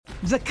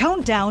The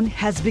countdown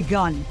has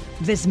begun.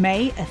 This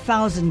May,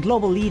 1,000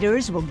 global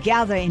leaders will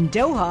gather in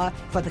Doha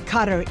for the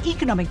Qatar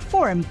Economic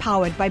Forum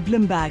powered by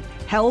Bloomberg,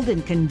 held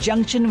in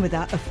conjunction with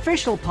our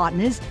official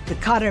partners, the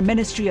Qatar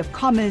Ministry of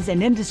Commerce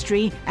and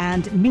Industry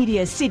and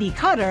Media City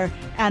Qatar,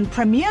 and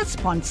premier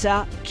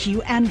sponsor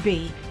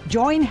Q&B.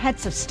 Join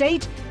heads of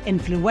state,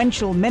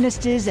 influential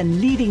ministers,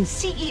 and leading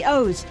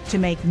CEOs to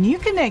make new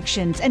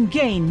connections and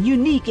gain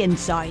unique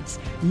insights.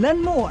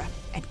 Learn more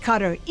at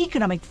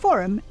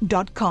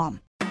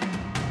QatarEconomicForum.com.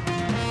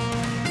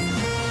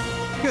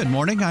 Good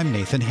morning, I'm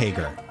Nathan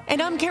Hager. And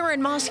I'm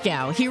Karen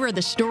Moscow. Here are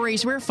the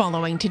stories we're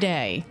following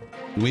today.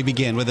 We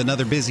begin with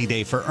another busy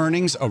day for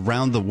earnings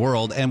around the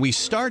world, and we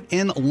start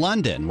in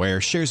London,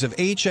 where shares of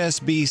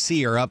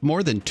HSBC are up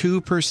more than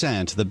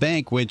 2%. The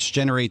bank, which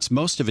generates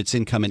most of its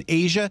income in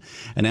Asia,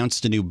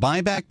 announced a new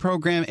buyback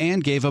program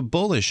and gave a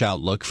bullish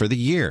outlook for the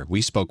year.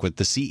 We spoke with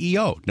the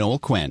CEO, Noel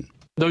Quinn.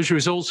 Those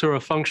results are a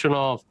function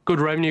of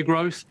good revenue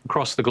growth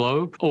across the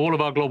globe. All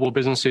of our global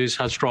businesses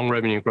had strong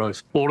revenue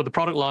growth. All of the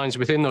product lines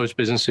within those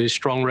businesses,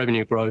 strong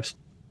revenue growth.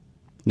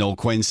 Noel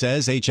Quinn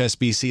says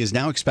HSBC is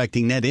now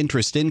expecting net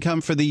interest income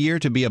for the year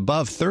to be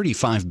above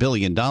 $35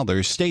 billion.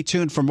 Stay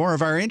tuned for more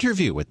of our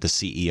interview with the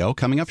CEO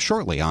coming up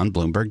shortly on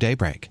Bloomberg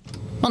Daybreak.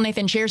 Well,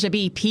 Nathan, shares of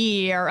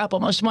BP are up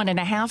almost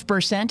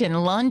 1.5% in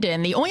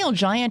London. The oil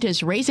giant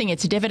is raising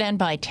its dividend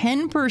by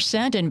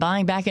 10% and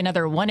buying back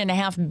another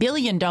 $1.5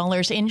 billion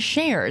in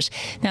shares.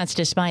 That's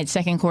despite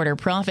second quarter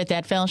profit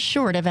that fell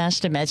short of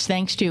estimates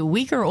thanks to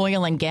weaker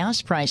oil and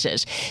gas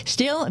prices.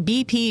 Still,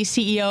 BP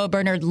CEO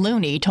Bernard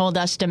Looney told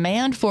us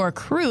demand for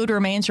crude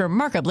remains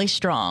remarkably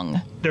strong.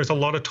 There's a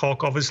lot of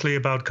talk, obviously,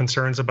 about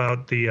concerns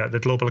about the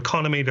global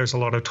economy. There's a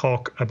lot of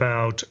talk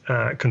about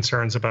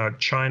concerns about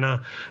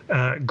China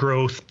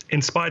growth.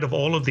 In spite of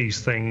all of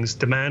these things,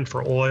 demand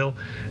for oil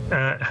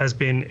has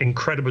been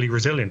incredibly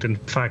resilient. In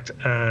fact,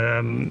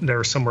 there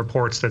are some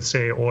reports that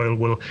say oil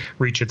will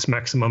reach its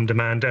maximum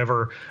demand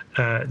ever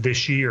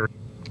this year.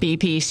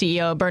 BP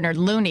CEO Bernard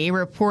Looney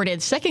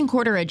reported second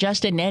quarter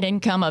adjusted net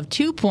income of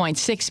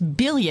 $2.6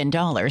 billion.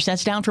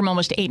 That's down from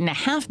almost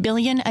 $8.5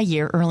 billion a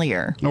year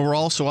earlier. We're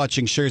also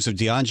watching shares of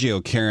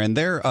Diageo, Karen.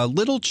 They're a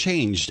little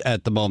changed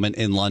at the moment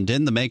in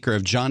London. The maker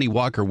of Johnnie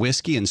Walker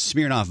whiskey and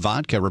Smirnoff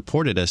vodka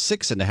reported a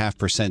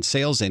 6.5%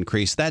 sales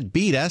increase. That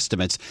beat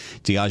estimates.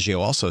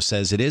 Diageo also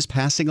says it is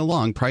passing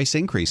along price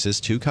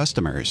increases to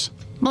customers.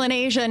 Well, in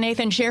Asia,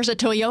 Nathan, shares of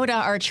Toyota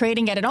are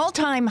trading at an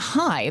all-time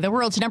high. The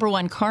world's number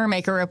one car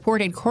maker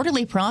reported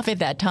quarterly profit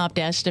that topped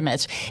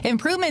estimates.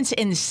 Improvements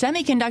in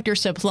semiconductor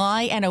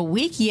supply and a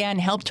weak yen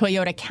helped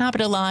Toyota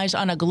capitalize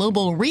on a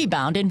global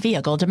rebound in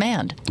vehicle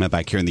demand. Now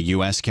back here in the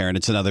U.S., Karen,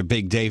 it's another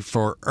big day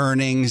for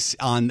earnings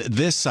on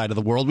this side of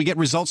the world. We get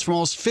results from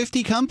almost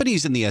 50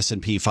 companies in the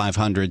S&P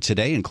 500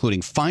 today,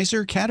 including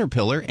Pfizer,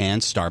 Caterpillar,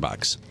 and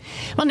Starbucks.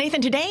 Well,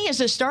 Nathan, today is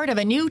the start of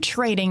a new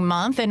trading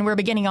month, and we're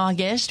beginning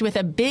August with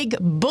a big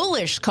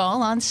bullish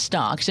call on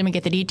stocks. And we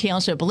get the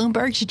details of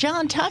Bloomberg's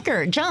John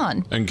Tucker.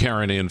 John. And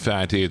Karen, in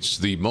fact, it's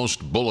the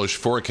most bullish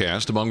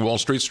forecast among Wall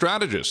Street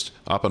strategists.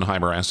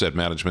 Oppenheimer Asset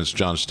Management's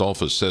John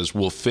Stolfus says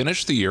we'll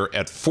finish the year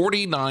at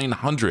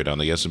 4,900 on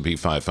the S&P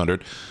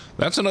 500.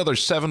 That's another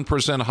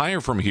 7% higher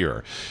from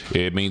here.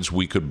 It means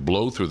we could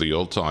blow through the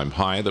all-time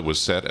high that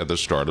was set at the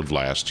start of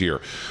last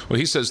year. Well,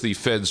 he says the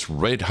Fed's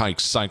rate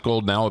hike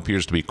cycle now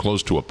appears to be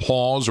close to a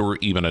pause or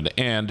even an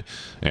end,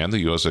 and the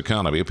U.S.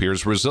 economy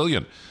appears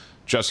resilient.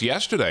 Just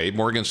yesterday,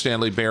 Morgan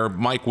Stanley Bear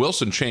Mike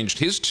Wilson changed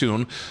his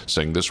tune,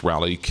 saying this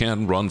rally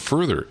can run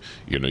further.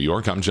 In New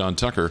York, I'm John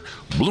Tucker,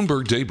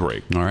 Bloomberg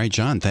Daybreak. All right,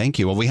 John, thank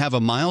you. Well, we have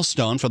a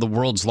milestone for the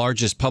world's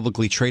largest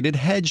publicly traded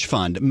hedge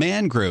fund.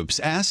 Man Group's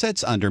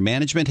assets under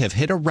management have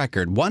hit a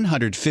record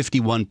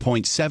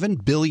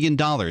 $151.7 billion.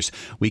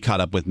 We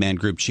caught up with Man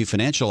Group Chief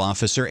Financial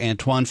Officer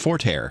Antoine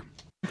Forterre.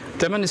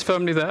 Demand is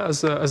firmly there, as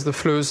the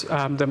flows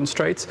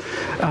demonstrate.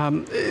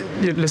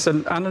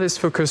 Listen, analysts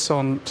focus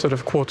on sort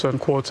of quarter on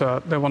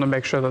quarter. They want to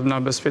make sure that the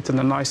numbers fit in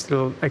a nice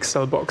little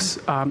Excel box.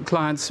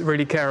 Clients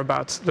really care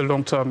about the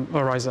long-term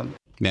horizon.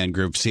 Man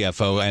Group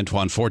CFO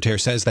Antoine Forterre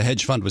says the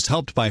hedge fund was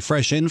helped by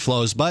fresh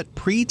inflows, but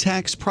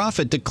pre-tax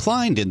profit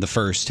declined in the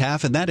first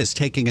half, and that is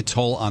taking a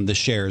toll on the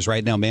shares.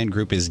 Right now, Man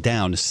Group is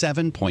down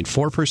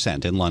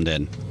 7.4% in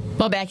London.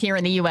 Well, back here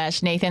in the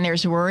U.S., Nathan,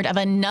 there's word of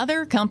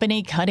another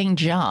company cutting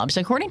jobs.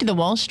 According to the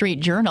Wall Street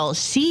Journal,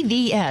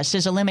 CVS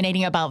is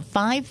eliminating about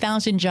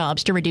 5,000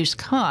 jobs to reduce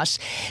costs.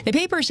 The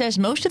paper says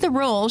most of the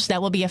roles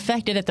that will be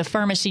affected at the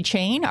pharmacy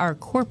chain are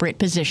corporate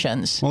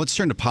positions. Well, let's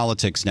turn to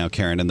politics now,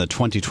 Karen. In the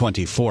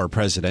 2024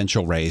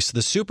 presidential race,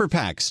 the super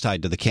PACs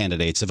tied to the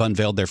candidates have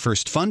unveiled their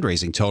first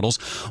fundraising totals.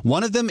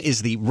 One of them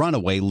is the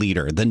runaway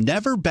leader. The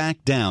Never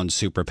Back Down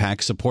super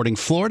PAC supporting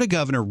Florida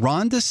Governor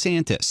Ron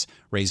DeSantis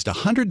raised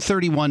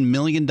 $131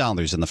 million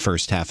in the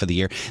first half of the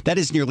year. That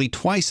is nearly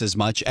twice as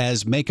much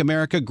as Make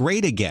America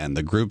Great Again,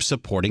 the group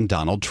supporting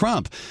Donald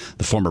Trump.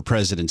 The former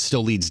president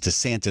still leads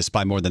DeSantis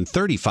by more than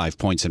 35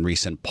 points in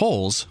recent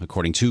polls,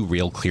 according to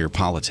Real Clear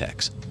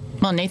Politics.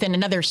 Well, Nathan,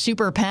 another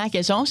super PAC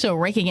is also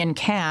raking in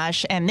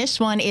cash, and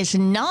this one is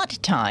not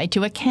tied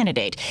to a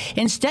candidate.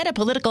 Instead, a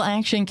political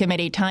action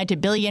committee tied to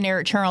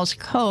billionaire Charles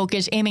Koch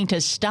is aiming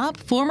to stop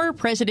former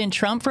President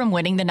Trump from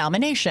winning the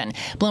nomination.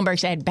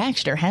 Bloomberg's Ed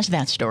Baxter has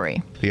that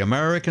story. The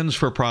Americans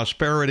for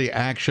Prosperity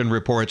Action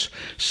reports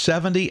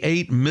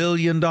 $78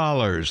 million,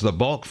 the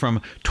bulk from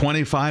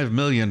 $25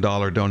 million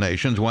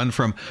donations, one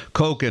from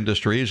Koch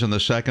Industries and the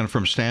second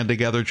from Stand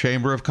Together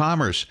Chamber of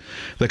Commerce.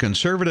 The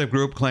conservative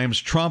group claims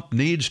Trump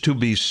needs to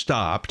be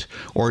stopped,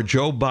 or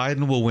Joe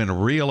Biden will win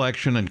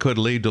re-election and could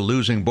lead to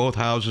losing both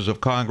houses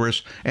of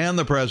Congress and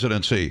the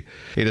presidency.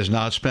 It has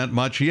not spent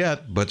much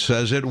yet, but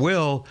says it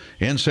will.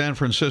 In San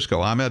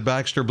Francisco, I'm Ed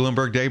Baxter,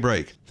 Bloomberg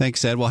Daybreak.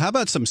 Thanks, Ed. Well, how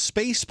about some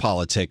space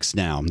politics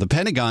now? The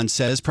Pentagon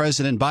says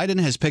President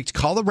Biden has picked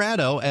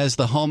Colorado as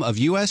the home of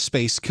U.S.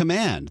 Space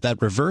Command.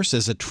 That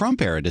reverses a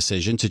Trump-era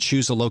decision to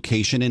choose a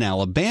location in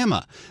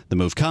Alabama. The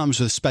move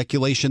comes with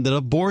speculation that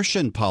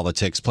abortion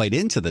politics played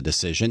into the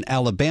decision.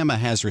 Alabama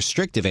has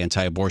restrictive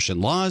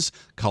anti-abortion laws.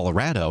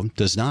 Colorado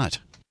does not.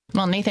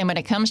 Well, Nathan, when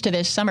it comes to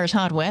this summer's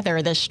hot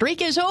weather, the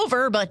streak is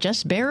over, but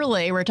just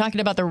barely. We're talking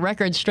about the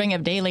record string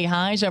of daily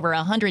highs over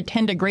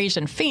 110 degrees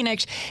in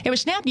Phoenix. It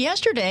was snapped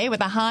yesterday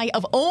with a high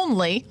of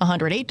only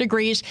 108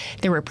 degrees.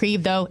 The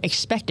reprieve, though,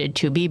 expected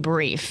to be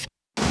brief.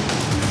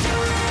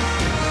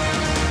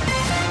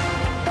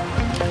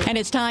 And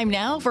it's time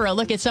now for a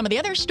look at some of the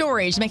other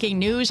stories making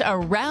news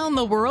around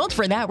the world.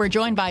 For that, we're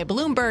joined by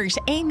Bloomberg's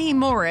Amy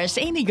Morris.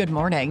 Amy, good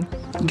morning.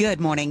 Good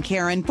morning,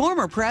 Karen.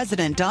 Former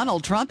President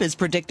Donald Trump is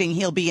predicting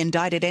he'll be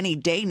indicted any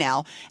day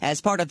now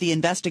as part of the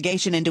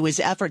investigation into his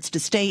efforts to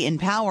stay in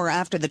power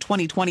after the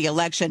 2020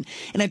 election.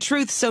 In a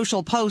Truth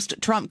Social post,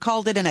 Trump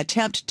called it an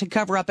attempt to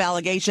cover up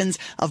allegations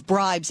of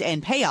bribes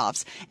and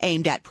payoffs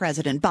aimed at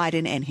President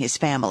Biden and his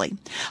family.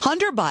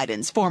 Hunter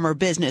Biden's former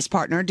business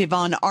partner,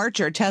 Devon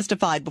Archer,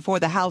 testified before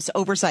the House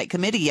Oversight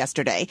Committee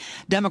yesterday.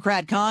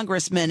 Democrat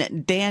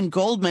Congressman Dan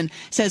Goldman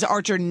says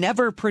Archer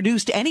never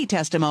produced any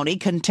testimony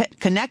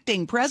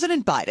connecting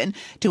President Biden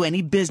to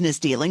any business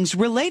dealings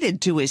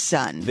related to his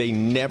son. They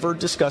never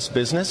discussed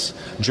business.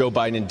 Joe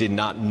Biden did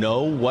not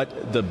know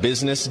what the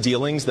business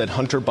dealings that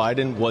Hunter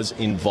Biden was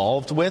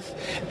involved with,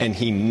 and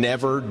he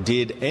never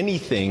did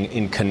anything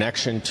in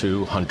connection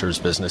to Hunter's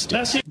business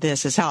deals.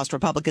 This is House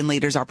Republican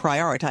leaders are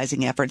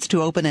prioritizing efforts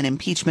to open an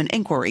impeachment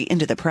inquiry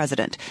into the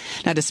president.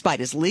 Now, despite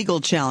his legal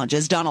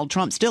challenges, Donald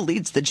Trump still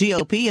leads the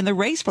GOP in the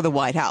race for the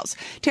White House.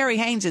 Terry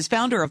Haynes is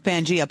founder of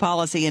Pangea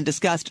Policy and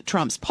discussed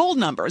Trump's poll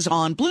numbers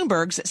on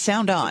Bloomberg's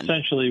Sound On.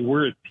 Essentially,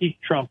 we're at peak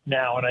Trump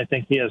now, and I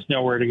think he has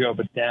nowhere to go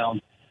but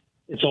down.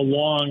 It's a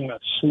long,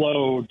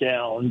 slow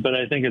down, but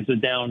I think it's a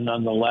down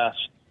nonetheless.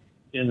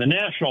 In the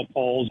national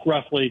polls,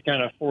 roughly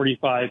kind of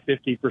 45,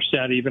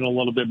 50%, even a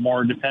little bit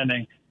more,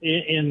 depending.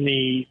 In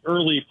the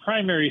early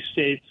primary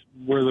states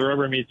where the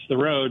rubber meets the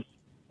road,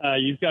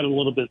 you've got a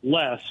little bit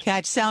less.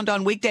 Catch Sound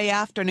On weekday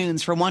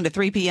afternoons from 1 to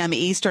 3 p.m.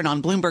 Eastern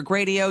on Bloomberg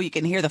Radio. You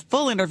can hear the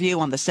full interview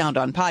on the Sound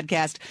On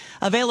podcast,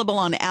 available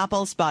on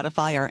Apple,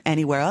 Spotify, or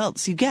anywhere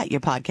else you get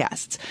your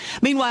podcasts.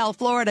 Meanwhile,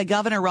 Florida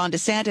Governor Ron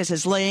DeSantis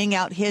is laying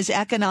out his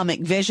economic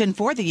vision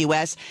for the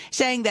U.S.,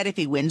 saying that if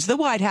he wins the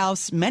White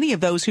House, many of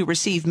those who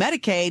receive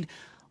Medicaid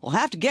will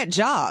have to get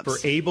jobs.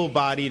 For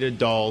able-bodied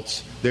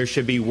adults, there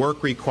should be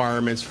work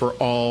requirements for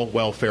all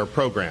welfare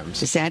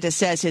programs. DeSantis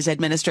says his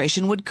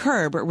administration would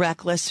curb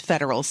reckless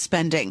federal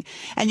spending.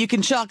 And you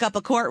can chalk up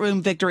a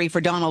courtroom victory for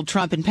Donald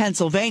Trump in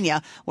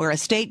Pennsylvania, where a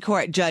state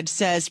court judge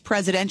says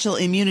presidential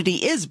immunity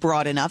is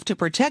broad enough to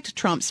protect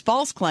Trump's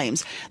false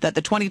claims that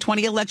the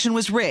 2020 election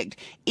was rigged,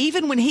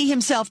 even when he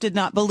himself did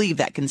not believe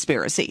that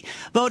conspiracy.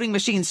 Voting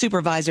machine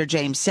supervisor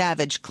James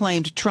Savage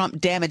claimed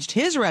Trump damaged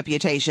his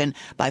reputation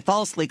by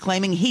falsely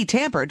claiming he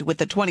tampered with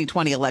the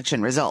 2020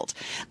 election result.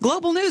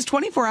 Global news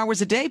 24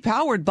 hours a day,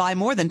 powered by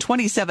more than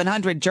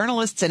 2,700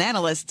 journalists and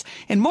analysts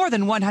in more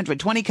than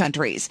 120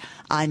 countries.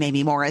 I'm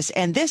Amy Morris,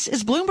 and this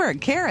is Bloomberg.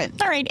 Karen.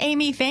 All right,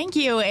 Amy, thank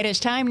you. It is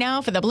time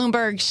now for the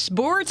Bloomberg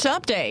Sports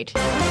Update.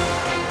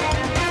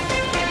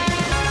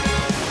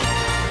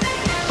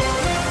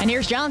 And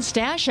here's John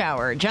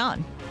Stashower.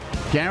 John.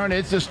 Karen,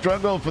 it's a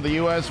struggle for the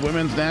U.S.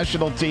 women's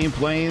national team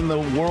playing the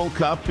World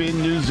Cup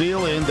in New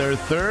Zealand. Their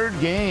third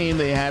game,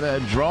 they had a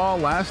draw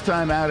last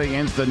time out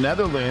against the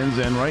Netherlands,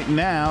 and right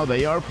now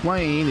they are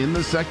playing in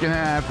the second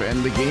half,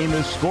 and the game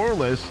is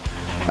scoreless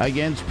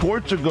against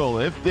Portugal.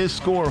 If this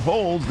score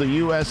holds, the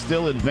U.S.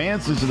 still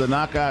advances to the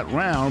knockout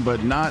round,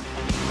 but not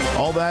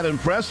all that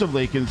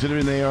impressively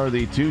considering they are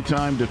the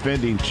two-time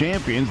defending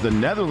champions. The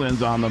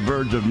Netherlands on the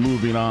verge of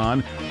moving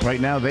on. Right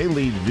now they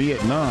lead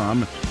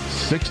Vietnam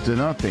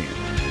 6-0.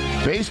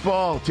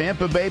 Baseball,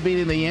 Tampa Bay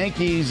beating the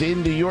Yankees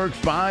in New York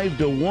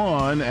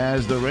 5-1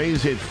 as the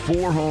Rays hit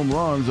 4 home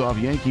runs off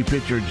Yankee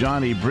pitcher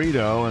Johnny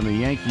Brito, and the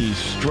Yankees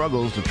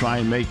struggles to try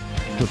and make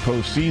the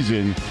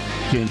postseason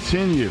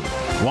continue.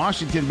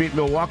 Washington beat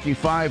Milwaukee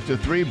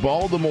 5-3.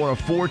 Baltimore a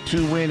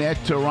 4-2 win at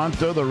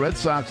Toronto. The Red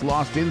Sox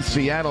lost in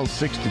Seattle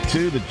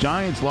 6-2. The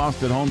Giants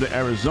lost at home to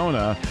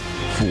Arizona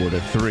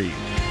 4-3.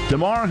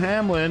 Damar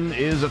Hamlin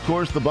is, of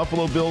course, the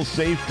Buffalo Bills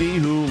safety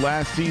who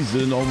last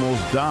season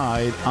almost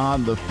died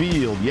on the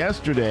field.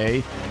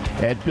 Yesterday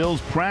at Bills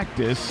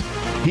practice,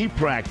 he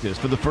practiced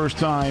for the first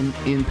time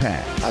in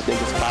pads. I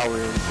think it's power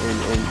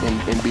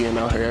in being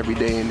out here every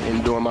day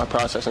and doing my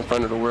process in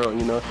front of the world,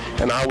 you know.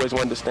 And I always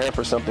wanted to stand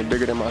for something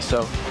bigger than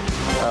myself,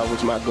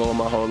 was my goal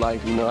my whole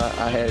life. You know,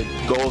 I had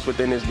goals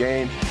within this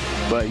game,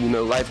 but, you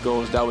know, life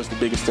goals, that was the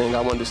biggest thing.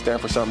 I wanted to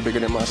stand for something bigger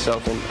than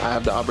myself, and I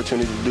have the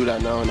opportunity to do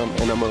that now, and I'm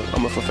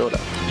gonna fulfill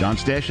that. John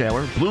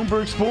Stashower,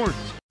 Bloomberg Sports.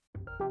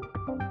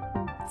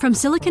 From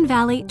Silicon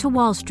Valley to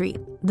Wall Street,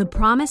 the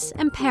promise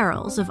and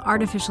perils of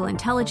artificial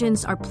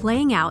intelligence are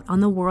playing out on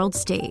the world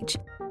stage.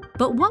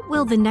 But what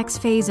will the next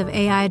phase of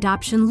AI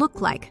adoption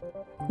look like?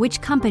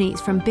 Which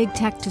companies, from big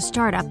tech to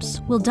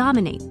startups, will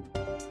dominate?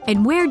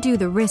 And where do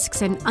the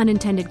risks and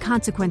unintended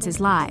consequences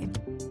lie?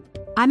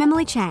 I'm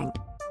Emily Chang.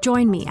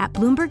 Join me at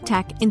Bloomberg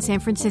Tech in San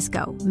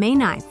Francisco, May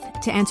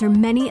 9th, to answer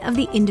many of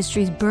the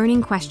industry's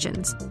burning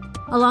questions,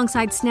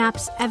 alongside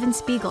Snap's Evan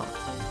Spiegel,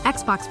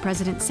 Xbox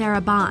President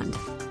Sarah Bond,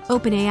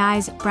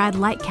 OpenAI's Brad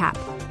Lightcap,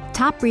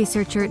 top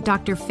researcher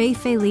Dr.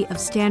 Fei-Fei Li of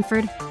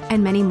Stanford,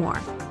 and many more.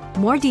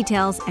 More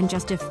details and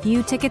just a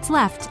few tickets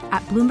left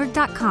at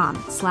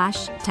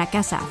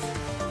Bloomberg.com/TechSF.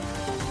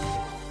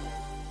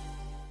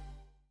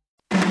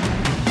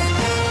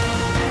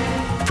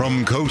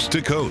 From coast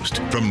to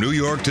coast, from New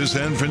York to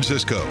San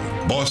Francisco,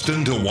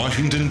 Boston to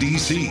Washington,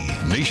 D.C.,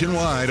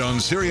 nationwide on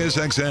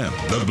SiriusXM,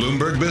 the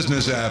Bloomberg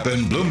Business app,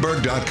 and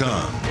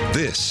Bloomberg.com.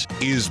 This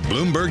is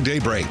Bloomberg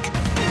Daybreak.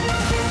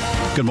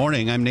 Good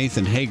morning. I'm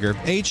Nathan Hager.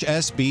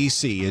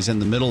 HSBC is in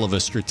the middle of a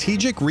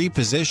strategic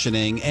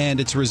repositioning, and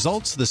its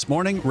results this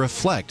morning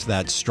reflect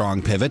that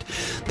strong pivot.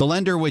 The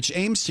lender, which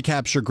aims to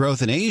capture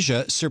growth in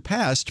Asia,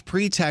 surpassed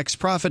pre-tax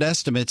profit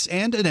estimates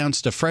and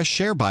announced a fresh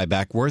share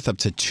buyback worth up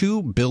to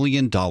 $2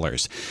 billion.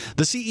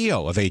 The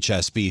CEO of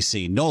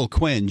HSBC, Noel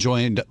Quinn,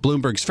 joined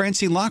Bloomberg's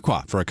Francine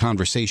Lacroix for a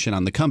conversation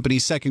on the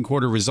company's second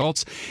quarter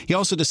results. He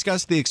also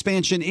discussed the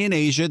expansion in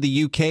Asia,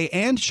 the UK,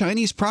 and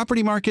Chinese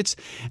property markets,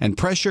 and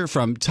pressure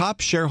from top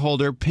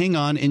shareholder Ping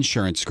An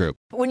Insurance Group.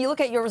 When you look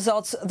at your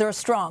results, they're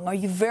strong. Are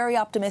you very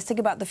optimistic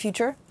about the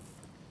future?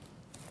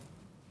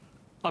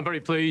 I'm very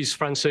pleased,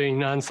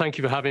 Francine, and thank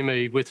you for having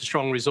me with the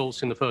strong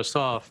results in the first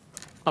half.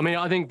 I mean,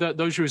 I think that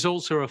those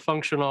results are a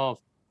function of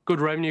good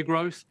revenue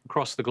growth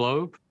across the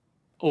globe.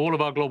 All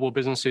of our global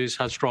businesses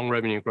had strong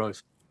revenue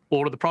growth.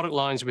 All of the product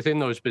lines within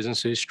those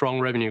businesses, strong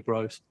revenue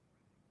growth.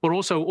 But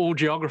also all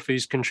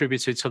geographies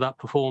contributed to that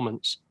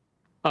performance.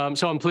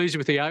 So I'm pleased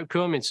with the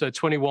outcome. It's a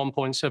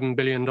 $21.7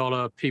 billion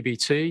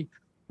PBT,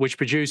 which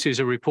produces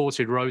a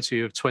reported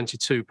ROTE of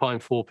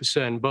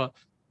 22.4%. But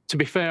to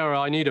be fair,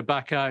 I need to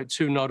back out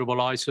two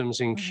notable items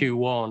in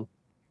Q1,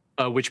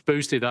 which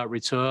boosted that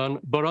return.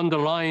 But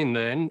underlying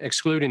then,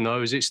 excluding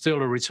those, it's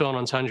still a return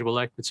on tangible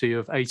equity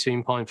of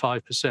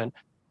 18.5%.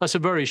 That's a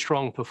very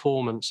strong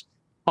performance.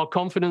 Our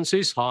confidence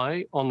is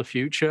high on the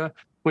future,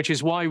 which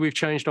is why we've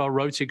changed our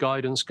ROTE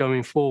guidance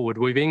going forward.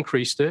 We've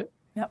increased it.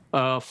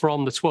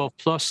 From the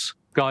 12-plus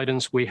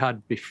guidance we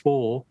had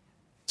before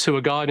to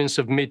a guidance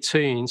of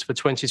mid-teens for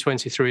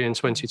 2023 and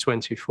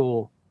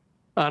 2024.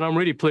 And I'm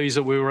really pleased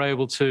that we were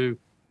able to,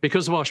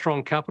 because of our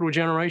strong capital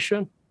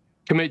generation,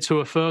 commit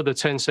to a further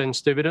 10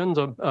 cents dividend,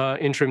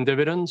 interim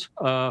dividend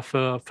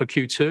for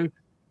Q2,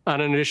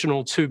 and an additional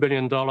up to $2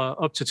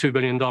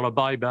 billion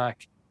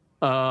buyback,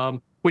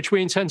 which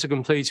we intend to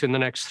complete in the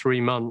next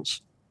 3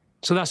 months.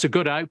 So that's a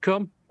good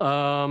outcome.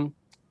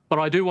 But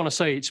I do want to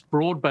say it's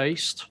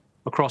broad-based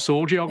across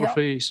all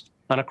geographies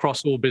and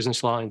across all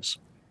business lines.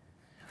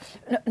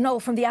 No,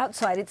 from the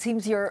outside, it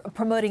seems you're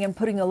promoting and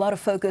putting a lot of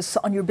focus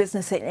on your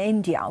business in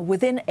India.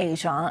 Within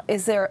Asia,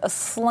 is there a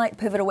slight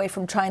pivot away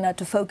from China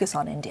to focus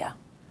on India?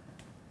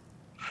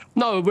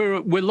 No,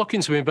 we're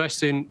looking to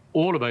invest in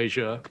all of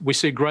Asia. We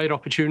see great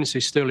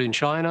opportunities still in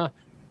China,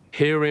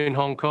 here in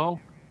Hong Kong,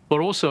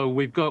 but also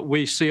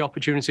we see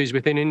opportunities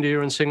within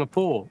India and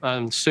Singapore.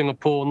 And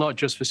Singapore, not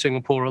just for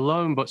Singapore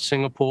alone, but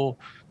Singapore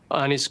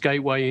and its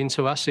gateway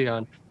into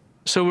ASEAN.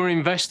 So we're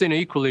investing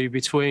equally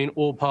between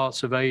all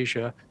parts of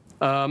Asia,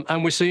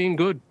 and we're seeing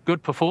good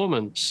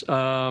performance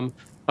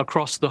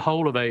across the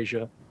whole of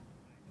Asia.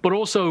 But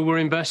also we're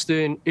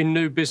investing in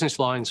new business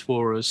lines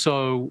for us.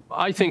 So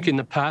I think in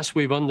the past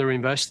we've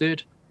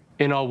underinvested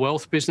in our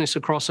wealth business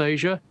across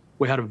Asia.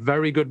 We had a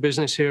very good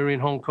business here in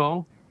Hong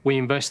Kong. We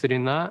invested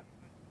in that,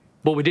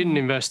 but we didn't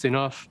invest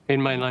enough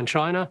in mainland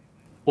China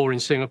or in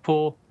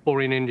Singapore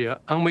or in India,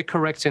 and we're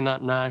correcting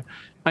that now.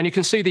 And you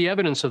can see the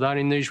evidence of that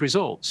in these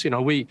results. You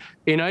know,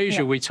 in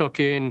Asia, we took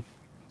in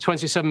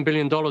 $27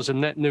 billion of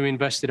net new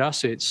invested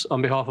assets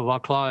on behalf of our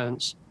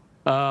clients.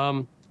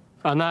 And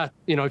that,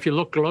 if you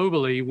look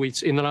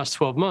globally, in the last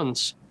 12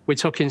 months, we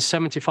took in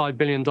 $75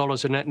 billion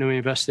of net new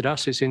invested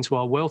assets into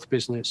our wealth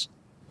business.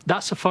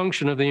 That's a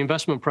function of the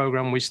investment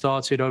program we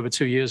started over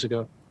 2 years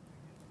ago.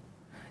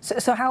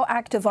 So how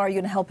active are you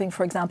in helping,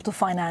 for example, to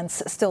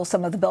finance still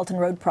some of the Belt and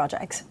Road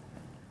projects?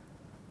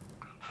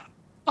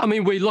 I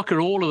mean, we look at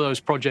all of those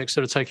projects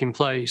that are taking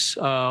place,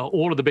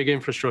 all of the big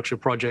infrastructure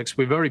projects.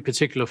 We're very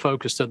particular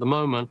focused at the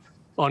moment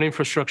on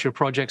infrastructure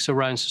projects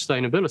around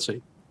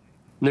sustainability,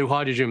 new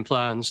hydrogen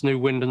plants, new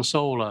wind and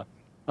solar,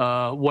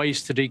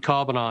 ways to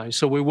decarbonize.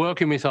 So we're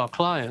working with our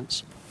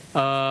clients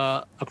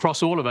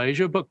across all of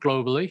Asia, but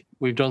globally.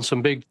 We've done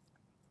some big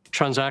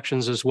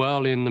transactions as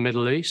well in the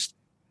Middle East,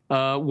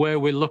 where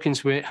we're looking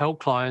to help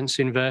clients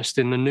invest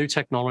in the new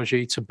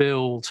technology to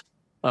build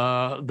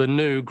the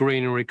new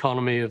greener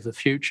economy of the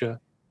future.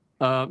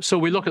 So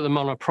we look at them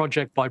on a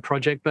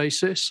project-by-project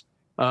basis,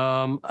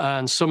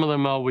 and some of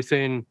them are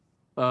within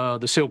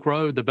the Silk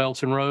Road, the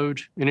Belt and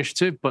Road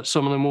Initiative, but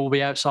some of them will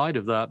be outside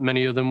of that.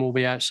 Many of them will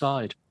be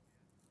outside.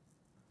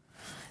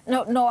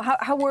 No.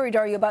 How worried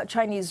are you about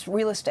Chinese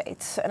real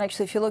estate? And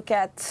actually, if you look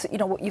at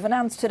what you've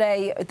announced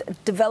today,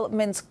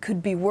 developments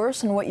could be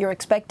worse than what you're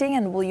expecting,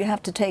 and will you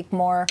have to take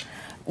more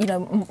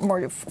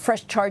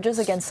fresh charges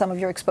against some of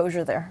your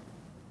exposure there?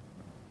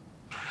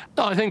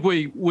 No, I think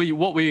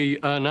what we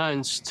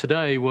announced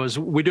today was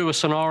we do a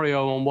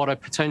scenario on what a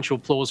potential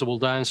plausible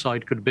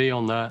downside could be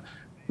on that.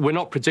 We're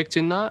not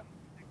predicting that.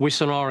 We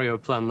scenario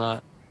plan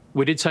that.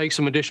 We did take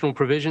some additional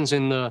provisions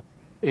in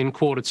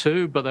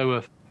Q2, but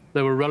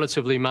they were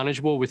relatively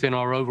manageable within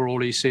our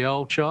overall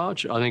ECL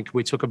charge. I think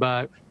we took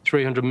about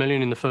 $300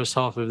 million in the first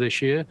half of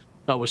this year.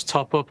 That was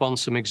top up on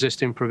some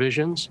existing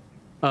provisions.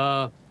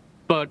 But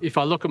if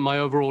I look at my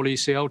overall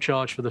ECL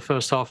charge for the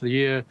first half of the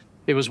year,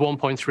 it was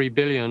 $1.3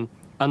 billion,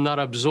 and that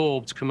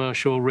absorbed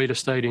commercial real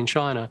estate in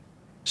China.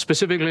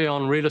 Specifically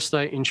on real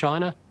estate in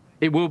China,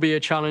 it will be a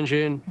challenge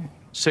in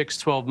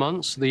 6-12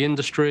 months. The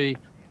industry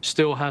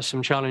still has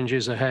some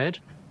challenges ahead.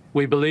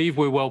 We believe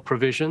we're well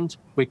provisioned.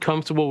 We're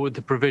comfortable with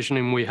the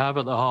provisioning we have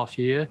at the half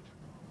year,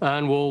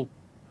 and we'll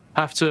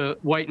have to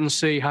wait and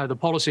see how the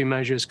policy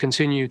measures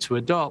continue to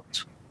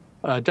adapt.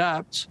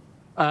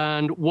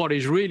 And what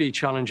is really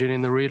challenging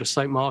in the real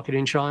estate market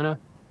in China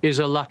is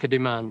a lack of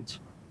demand.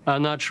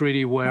 And that's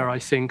really where I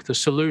think the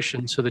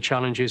solution to the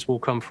challenges will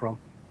come from.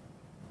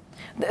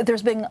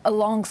 There's been a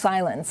long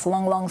silence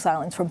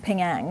from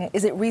Ping An.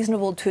 Is it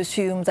reasonable to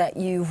assume that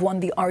you've won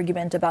the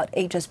argument about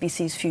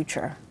HSBC's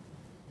future?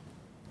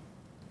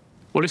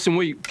 Well, listen,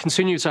 we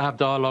continue to have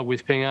dialogue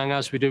with Ping An,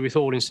 as we do with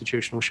all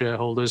institutional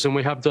shareholders, and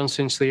we have done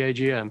since the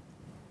AGM.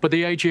 But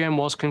the AGM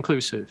was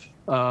conclusive.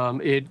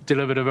 It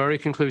delivered a very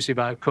conclusive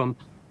outcome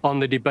on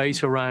the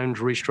debate around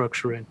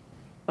restructuring.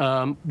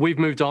 We've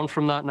moved on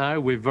from that now.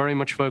 We're very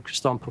much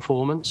focused on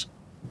performance.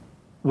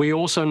 We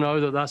also know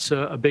that that's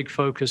a big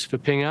focus for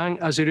Ping An,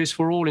 as it is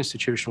for all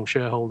institutional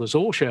shareholders,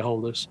 all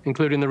shareholders,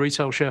 including the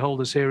retail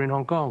shareholders here in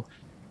Hong Kong.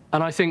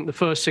 And I think the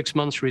first 6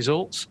 months'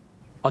 results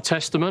are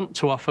testament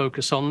to our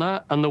focus on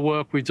that and the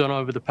work we've done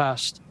over the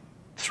past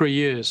 3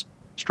 years.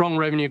 Strong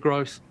revenue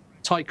growth,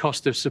 tight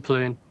cost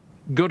discipline,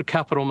 good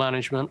capital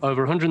management,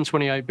 over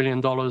 $128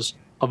 billion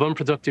of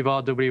unproductive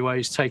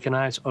RWAs taken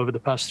out over the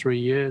past 3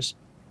 years.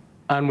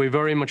 And we're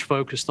very much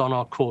focused on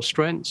our core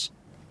strengths.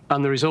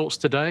 And the results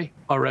today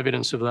are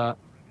evidence of that.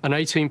 An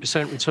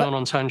 18% return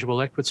on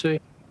tangible equity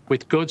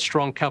with good,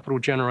 strong capital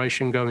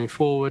generation going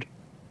forward,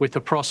 with the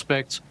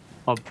prospect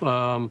of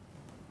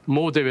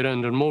more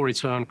dividend and more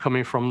return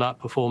coming from that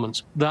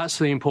performance. That's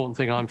the important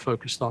thing I'm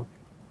focused on.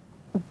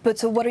 But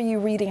so what are you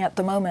reading at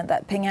the moment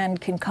that Ping An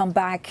can come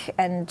back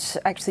and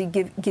actually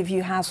give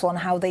you hassle on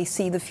how they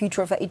see the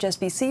future of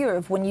HSBC? Or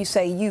if when you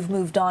say you've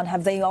moved on,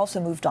 have they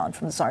also moved on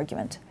from this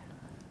argument?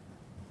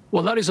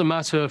 Well, that is a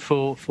matter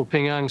for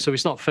Ping An, so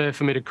it's not fair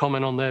for me to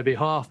comment on their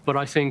behalf. But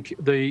I think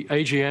the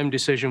AGM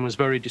decision was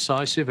very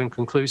decisive and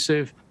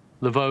conclusive.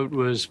 The vote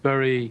was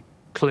very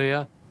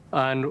clear.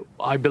 And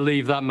I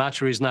believe that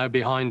matter is now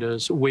behind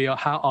us. We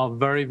are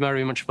very,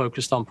 very much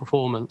focused on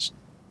performance.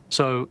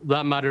 So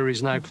that matter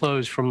is now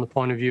closed from the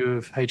point of view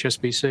of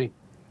HSBC.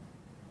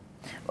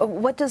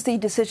 What does the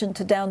decision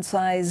to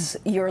downsize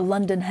your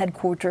London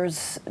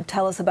headquarters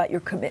tell us about your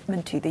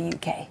commitment to the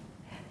UK?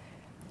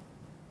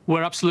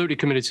 We're absolutely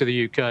committed to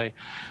the UK.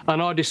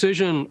 And our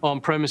decision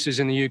on premises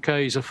in the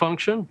UK is a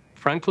function,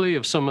 frankly,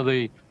 of some of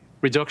the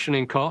reduction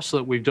in costs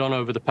that we've done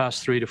over the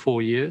past 3 to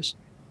 4 years.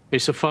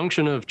 It's a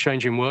function of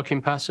changing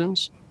working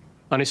patterns,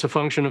 and it's a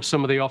function of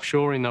some of the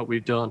offshoring that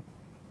we've done.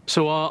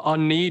 So our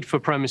need for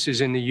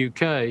premises in the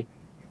UK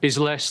is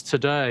less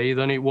today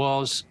than it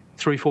was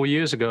 3-4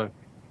 years ago.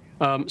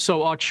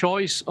 So our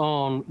choice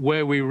on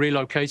where we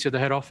relocated the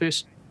head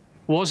office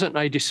wasn't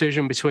a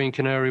decision between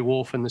Canary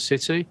Wharf and the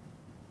city.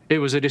 It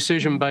was a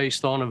decision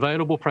based on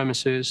available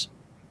premises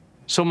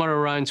somewhere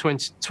around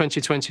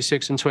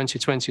 2026 and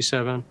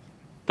 2027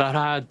 that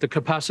had the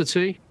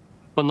capacity,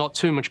 but not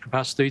too much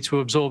capacity, to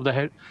absorb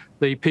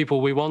the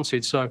people we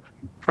wanted. So,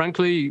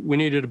 frankly, we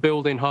needed a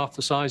building half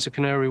the size of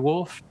Canary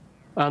Wharf,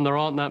 and there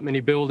aren't that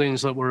many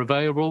buildings that were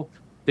available.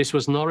 This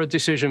was not a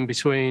decision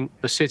between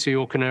the city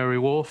or Canary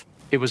Wharf.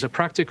 It was a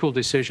practical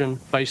decision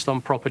based on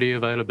property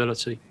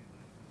availability.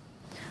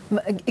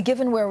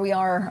 Given where we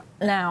are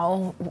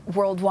now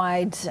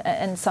worldwide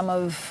and some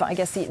of, I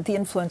guess, the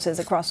influences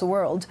across the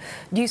world,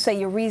 do you say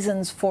your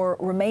reasons for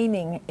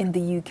remaining in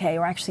the UK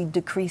are actually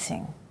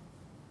decreasing?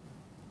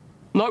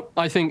 No,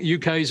 I think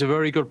UK is a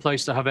very good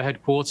place to have a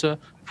headquarter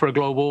for a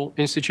global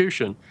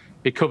institution.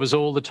 It covers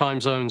all the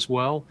time zones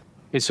well.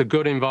 It's a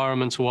good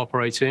environment to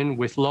operate in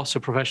with lots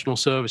of professional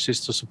services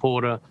to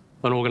support an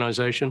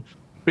organization.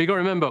 But you've got to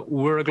remember,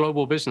 we're a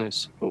global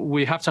business.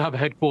 We have to have a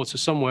headquarter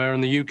somewhere,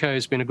 and the UK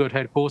has been a good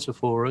headquarter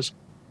for us.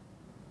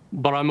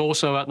 But I'm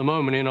also at the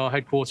moment in our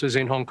headquarters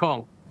in Hong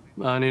Kong.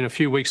 And in a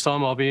few weeks'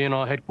 time, I'll be in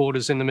our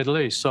headquarters in the Middle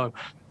East. So,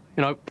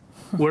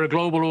 we're a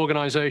global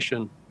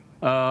organization.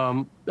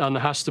 And there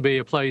has to be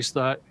a place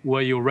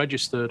where you're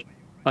registered.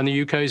 And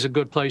the UK is a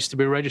good place to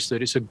be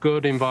registered. It's a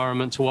good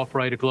environment to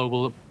operate a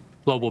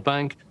global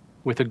bank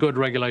with a good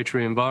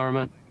regulatory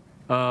environment.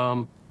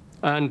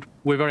 And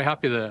we're very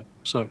happy there.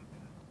 So,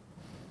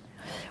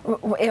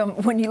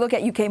 when you look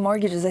at UK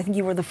mortgages, I think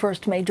you were the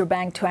first major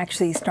bank to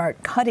actually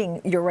start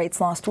cutting your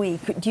rates last week.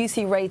 Do you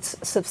see rates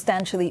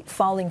substantially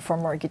falling for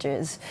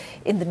mortgages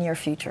in the near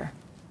future?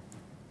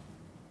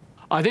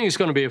 I think it's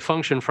going to be a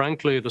function,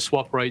 frankly, of the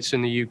swap rates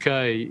in the UK.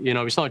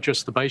 It's not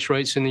just the base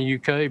rates in the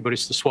UK, but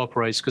it's the swap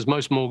rates, because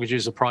most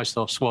mortgages are priced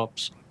off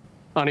swaps.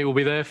 And it will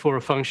be therefore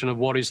a function of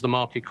what is the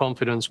market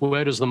confidence.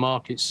 Where does the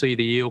market see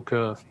the yield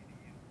curve?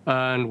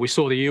 And we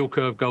saw the yield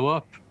curve go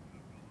up.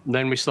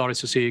 Then we started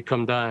to see it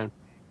come down.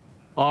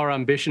 Our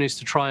ambition is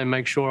to try and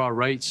make sure our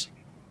rates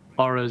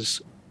are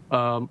as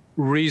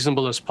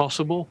reasonable as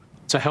possible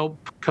to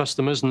help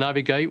customers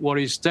navigate what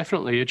is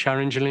definitely a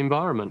challenging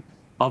environment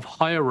of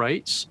higher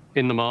rates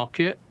in the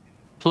market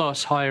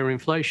plus higher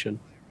inflation.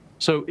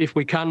 So if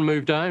we can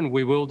move down,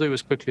 we will do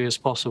as quickly as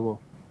possible.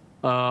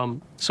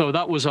 So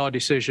that was our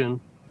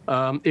decision.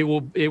 It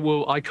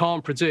will. I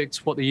can't predict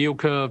what the yield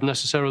curve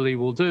necessarily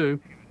will do.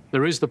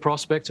 There is the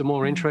prospect of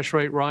more interest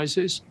rate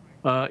rises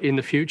in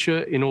the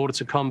future in order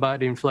to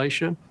combat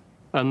inflation,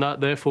 and that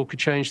therefore could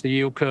change the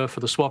yield curve for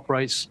the swap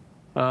rates,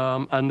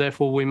 and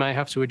therefore we may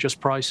have to adjust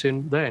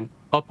pricing then,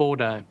 up or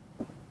down.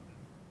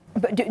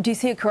 But do you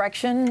see a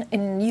correction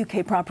in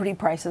UK property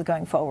prices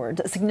going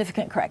forward, a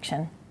significant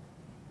correction?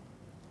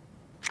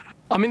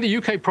 I mean, the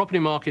UK property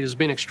market has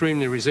been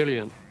extremely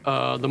resilient.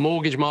 The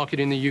mortgage market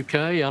in the UK,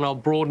 and I'll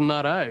broaden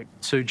that out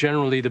to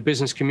generally the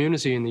business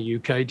community in the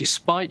UK,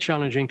 despite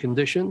challenging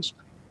conditions,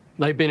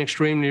 they've been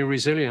extremely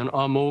resilient.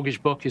 Our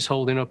mortgage book is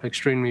holding up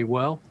extremely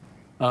well.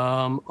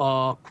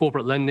 Our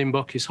corporate lending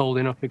book is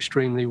holding up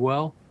extremely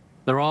well.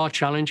 There are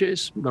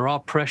challenges, there are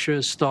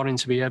pressures starting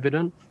to be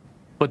evident,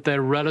 but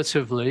they're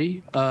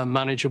relatively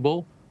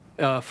manageable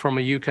from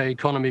a UK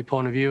economy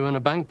point of view and a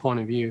bank point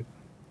of view.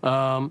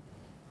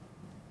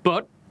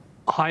 But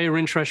higher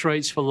interest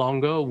rates for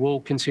longer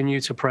will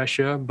continue to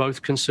pressure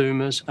both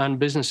consumers and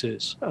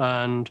businesses.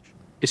 And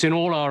it's in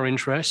all our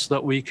interests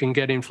that we can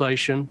get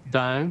inflation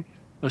down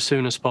as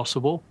soon as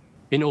possible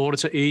in order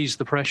to ease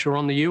the pressure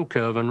on the yield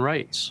curve and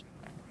rates.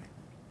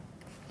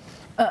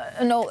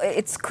 No,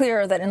 it's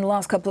clear that in the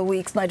last couple of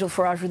weeks, Nigel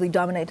Farage really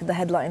dominated the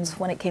headlines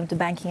when it came to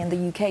banking in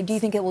the UK. Do you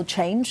think it will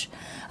change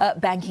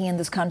banking in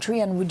this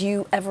country? And would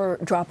you ever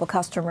drop a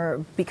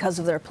customer because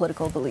of their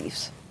political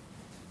beliefs?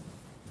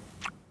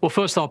 Well,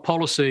 first, our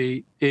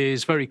policy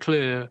is very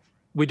clear.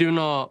 We do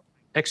not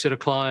exit a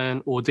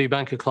client or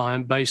debank a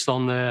client based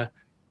on their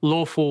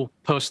lawful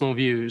personal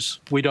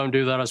views. We don't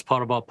do that as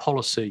part of our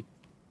policy.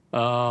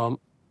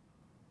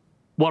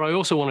 What I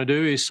also want to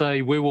do is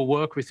say we will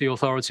work with the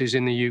authorities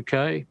in the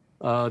UK,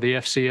 the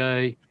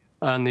FCA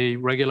and the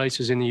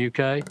regulators in the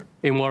UK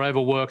in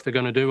whatever work they're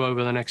going to do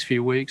over the next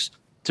few weeks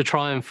to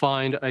try and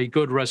find a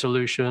good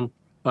resolution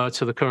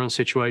to the current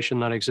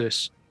situation that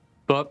exists.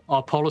 But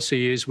our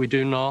policy is we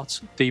do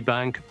not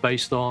debank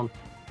based on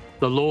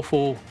the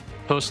lawful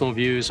personal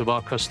views of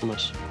our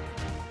customers.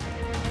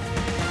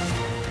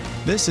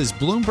 This is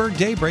Bloomberg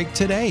Daybreak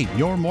Today,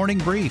 your morning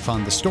brief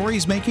on the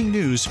stories making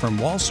news from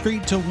Wall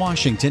Street to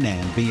Washington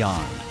and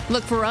beyond.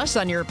 Look for us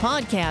on your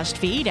podcast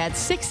feed at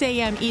 6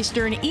 a.m.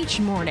 Eastern each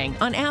morning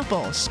on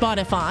Apple,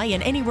 Spotify,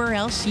 and anywhere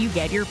else you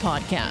get your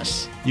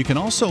podcasts. You can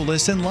also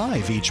listen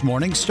live each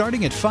morning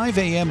starting at 5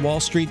 a.m. Wall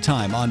Street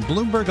time on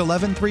Bloomberg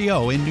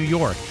 1130 in New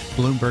York,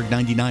 Bloomberg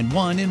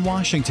 99.1 in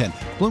Washington,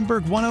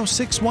 Bloomberg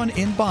 106.1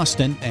 in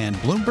Boston, and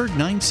Bloomberg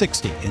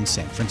 960 in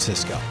San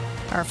Francisco.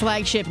 Our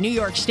flagship New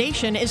York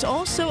station is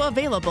also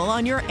available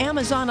on your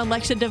Amazon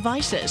Alexa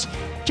devices.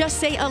 Just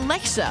say,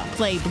 Alexa,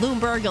 play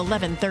Bloomberg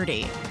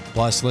 1130.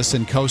 Plus,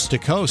 listen coast to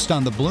coast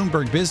on the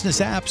Bloomberg Business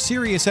app,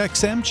 Sirius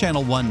XM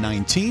Channel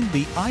 119,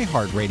 the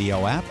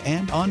iHeartRadio app,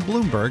 and on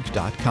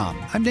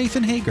Bloomberg.com. I'm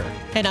Nathan Hager.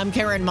 And I'm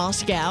Karen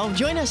Moscow.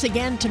 Join us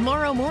again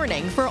tomorrow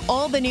morning for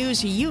all the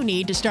news you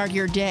need to start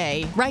your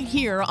day right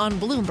here on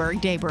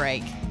Bloomberg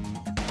Daybreak.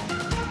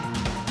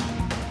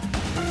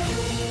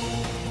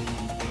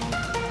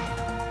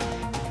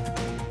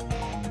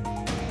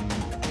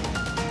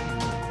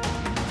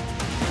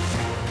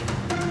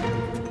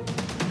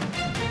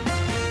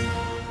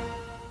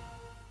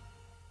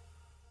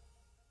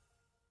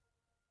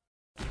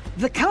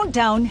 The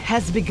countdown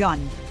has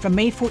begun. From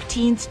May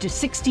 14th to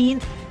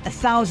 16th,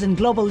 1,000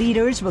 global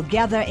leaders will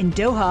gather in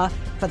Doha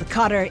for the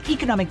Qatar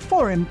Economic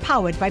Forum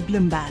powered by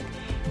Bloomberg.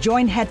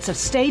 Join heads of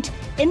state,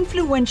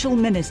 influential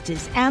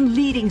ministers, and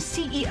leading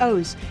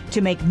CEOs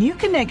to make new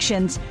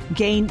connections,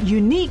 gain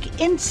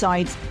unique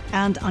insights,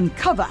 and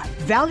uncover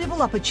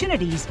valuable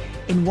opportunities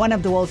in one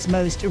of the world's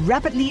most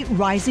rapidly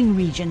rising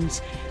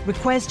regions.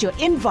 Request your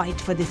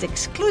invite for this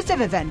exclusive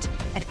event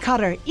at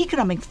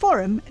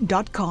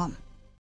QatarEconomicForum.com.